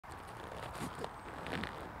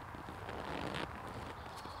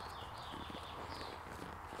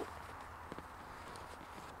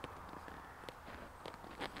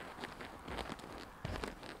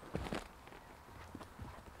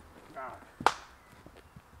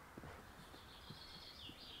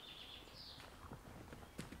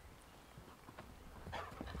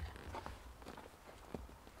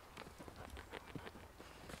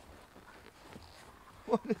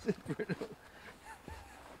What is it, Bruno?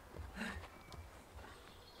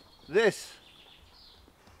 This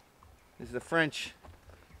is the French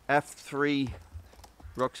F3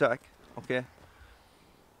 rucksack, okay?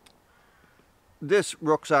 This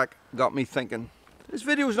rucksack got me thinking. This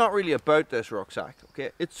video is not really about this rucksack,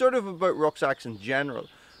 okay? It's sort of about rucksacks in general,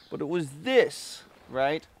 but it was this,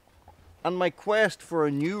 right? And my quest for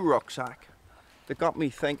a new rucksack that got me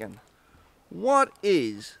thinking, what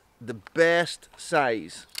is the best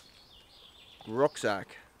size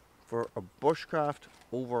rucksack for a bushcraft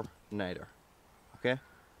overnighter? Okay?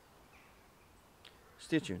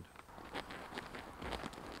 Stay tuned.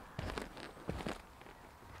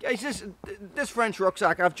 Guys, this French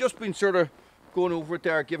rucksack, I've just been sort of going over it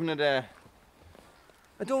there, giving it a...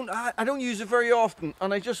 I don't use it very often,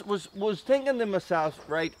 and I just was thinking to myself,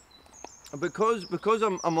 right, because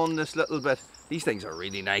I'm on this little bit, these things are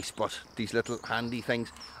really nice, but these little handy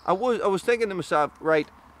things, I was thinking to myself, right,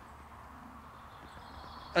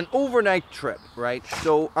 an overnight trip, right?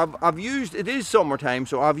 So I've used, it is summertime,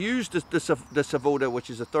 so I've used the Savoda, which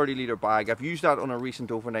is a 30-litre bag. I've used that on a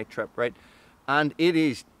recent overnight trip, right? And it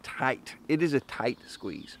is tight. It is a tight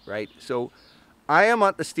squeeze, right? So I am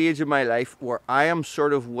at the stage of my life where I am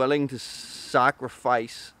sort of willing to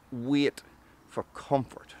sacrifice weight for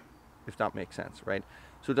comfort, if that makes sense, right?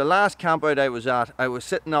 So the last camp out I was at, I was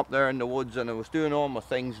sitting up there in the woods and I was doing all my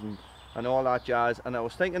things and all that jazz, and I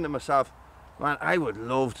was thinking to myself, man, I would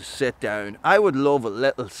love to sit down. I would love a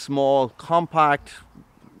little small, compact,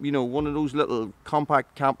 you know, one of those little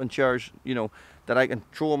compact camping chairs, you know, that I can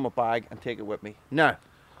throw in my bag and take it with me. Now,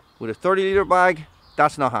 with a 30-litre bag,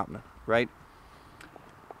 that's not happening, right?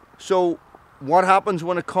 So what happens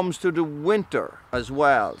when it comes to the winter as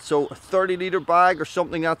well? So a 30-litre bag or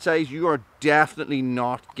something that size, you are definitely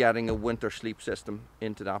not getting a winter sleep system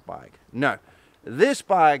into that bag. Now, this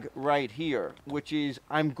bag right here, which is,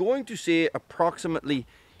 I'm going to say approximately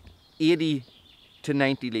 80 to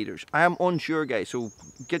 90 litres. I am unsure, guys, so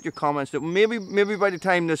get your comments. Maybe by the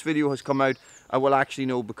time this video has come out, I will actually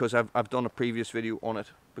know, because I've done a previous video on it,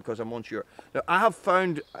 because I'm unsure. Now, I have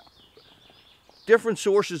found different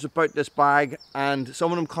sources about this bag, and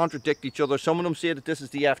some of them contradict each other. Some of them say that this is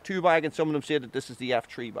the F2 bag, and some of them say that this is the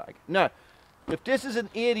F3 bag. Now, if this is an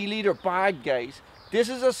 80-litre bag, guys, this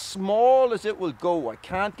is as small as it will go. I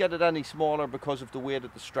can't get it any smaller because of the way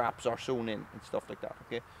that the straps are sewn in and stuff like that,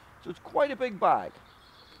 okay? So it's quite a big bag.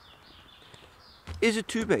 Is it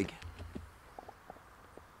too big?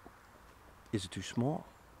 Is it too small?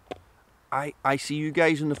 I see you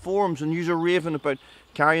guys in the forums and you are raving about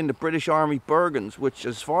carrying the British Army Bergens, which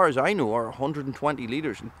as far as I know are 120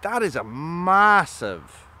 litres. And that is a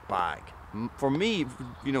massive bag. For me,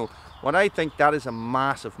 you know, what I think, that is a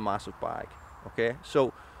massive, massive bag. Okay,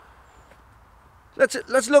 so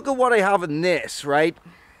let's look at what I have in this, right?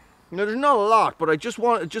 Now, there's not a lot, but I just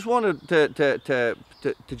wanted to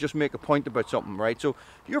just make a point about something, right? So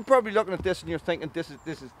you're probably looking at this and you're thinking this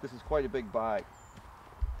is quite a big bag.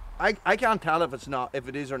 I can't tell if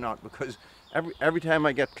it is or not, because every time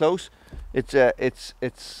I get close, it's out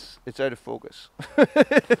of focus.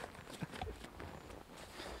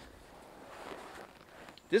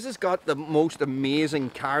 This has got the most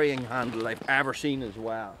amazing carrying handle I've ever seen as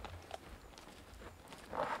well.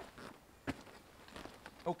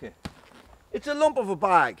 Okay, it's a lump of a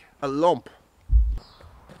bag, a lump.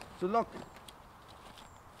 So look,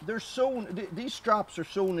 they're sewn, these straps are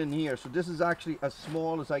sewn in here, so this is actually as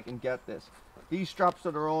small as I can get this. These straps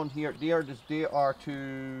that are on here, they are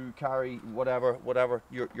to carry whatever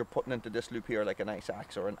you're putting into this loop here, like an ice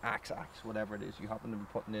axe or an axe, whatever it is you happen to be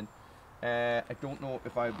putting in. I don't know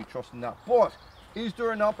if I would be trusting that, but is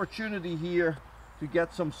there an opportunity here to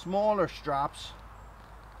get some smaller straps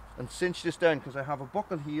and cinch this down? Because I have a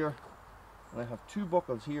buckle here and I have two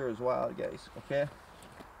buckles here as well, guys. Okay,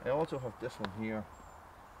 I also have this one here.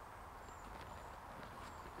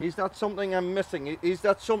 Is that something I'm missing? Is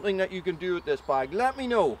that something that you can do with this bag? Let me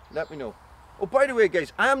know. Let me know. Oh, by the way,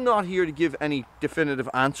 guys, I am not here to give any definitive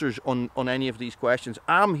answers on any of these questions.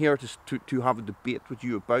 I'm here to have a debate with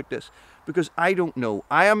you about this, because I don't know.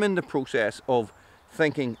 I am in the process of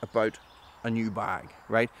thinking about a new bag,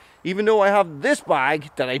 right? Even though I have this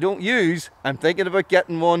bag that I don't use, I'm thinking about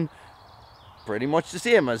getting one pretty much the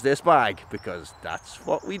same as this bag, because that's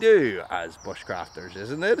what we do as bushcrafters,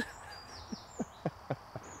 isn't it?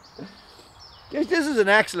 Yes, this is an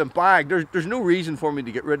excellent bag. There's no reason for me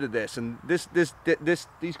to get rid of this, and these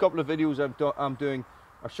couple of videos I'm doing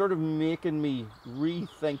are sort of making me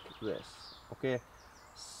rethink this. Okay,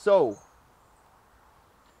 so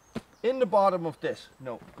in the bottom of this,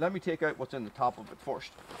 no, let me take out what's in the top of it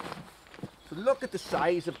first. So look at the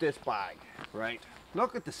size of this bag, right?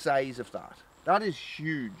 Look at the size of that. That is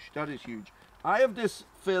huge. That is huge. I have this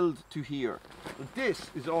filled to here. But this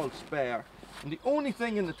is all spare. And the only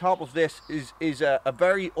thing in the top of this is a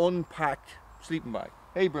very unpacked sleeping bag.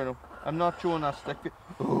 Hey Bruno, I'm not showing that stick.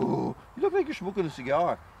 Oh, you look like you're smoking a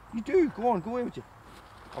cigar. You do. Go on, go away with you.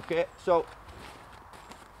 Okay, so,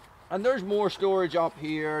 and there's more storage up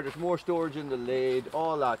here. There's more storage in the lid.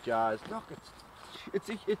 All that jazz. Look, it's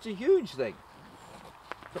a huge thing.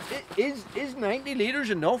 So is 90 litres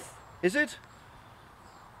enough? Is it?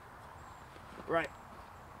 Right.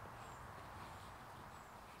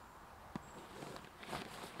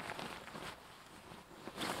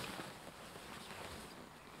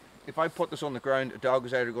 If I put this on the ground, a dog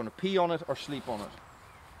is either going to pee on it or sleep on it.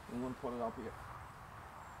 I'm going to put it up here.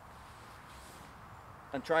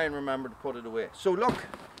 And try and remember to put it away. So look.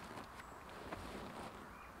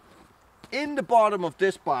 In the bottom of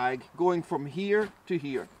this bag, going from here to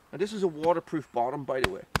here. Now this is a waterproof bottom, by the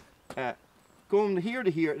way. Going here to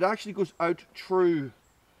here, it actually goes out through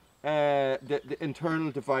the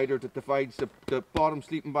internal divider that divides the bottom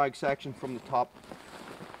sleeping bag section from the top.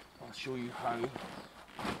 I'll show you how.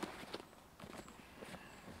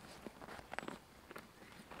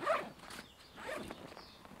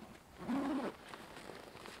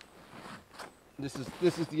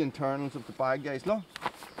 This is the internals of the bag, guys. Look,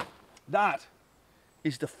 that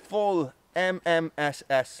is the full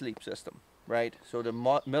MMSS sleep system, right? So the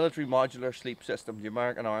military modular sleep system, the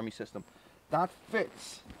American Army system, that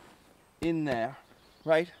fits in there,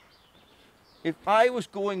 right? If I was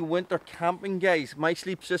going winter camping, guys, my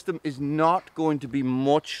sleep system is not going to be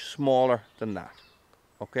much smaller than that.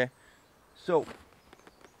 Okay, so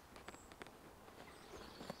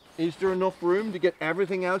is there enough room to get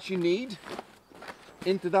everything else you need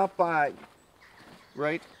into that bag,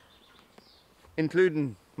 right?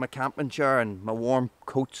 Including my camping chair and my warm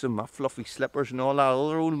coats and my fluffy slippers and all that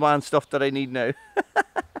other old man stuff that I need now.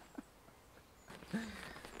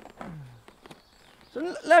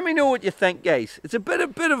 So let me know what you think, guys. It's a bit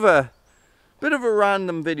of a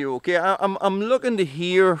random video, okay? I'm looking to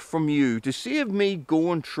hear from you, to save me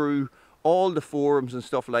going through all the forums and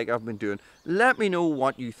stuff like I've been doing. Let me know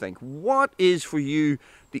what you think. What is for you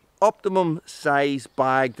the optimum size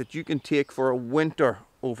bag that you can take for a winter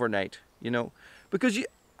overnight, you know? Because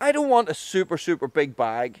I don't want a super big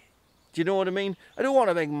bag. Do you know what I mean? I don't want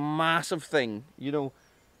a big massive thing, you know.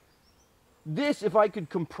 This, if I could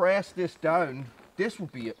compress this down, this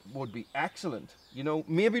would be excellent, you know.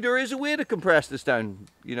 Maybe there is a way to compress this down,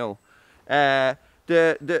 you know.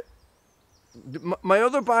 My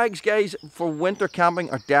other bags, guys, for winter camping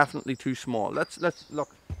are definitely too small. Let's look.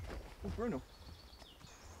 Oh, Bruno.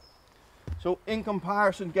 So in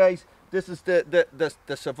comparison, guys, this is the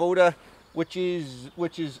Savoda, which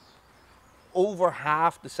is over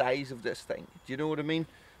half the size of this thing. Do you know what I mean?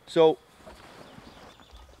 So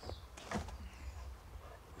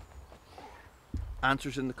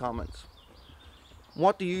answers in the comments.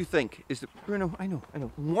 What do you think is the Bruno? I know.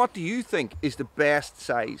 What do you think is the best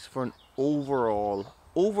size for an overall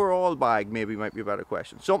bag? Maybe might be a better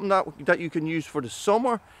question. Something that you can use for the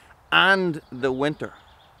summer and the winter.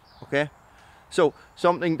 Okay. So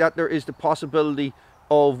something that there is the possibility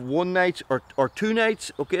of 1 night or 2 nights.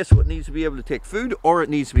 Okay, so it needs to be able to take food, or it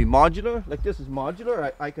needs to be modular. Like this is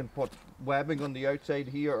modular. I can put webbing on the outside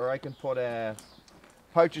here, or I can put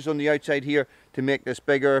pouches on the outside here to make this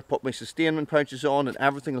bigger, put my sustainment pouches on, and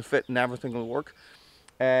everything will fit and everything will work.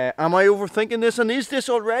 Am I overthinking this, and is this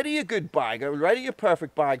already a good bag, already a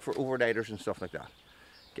perfect bag for overnighters and stuff like that?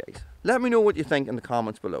 Guys, let me know what you think in the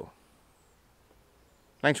comments below.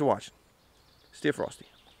 Thanks for watching. Stay frosty.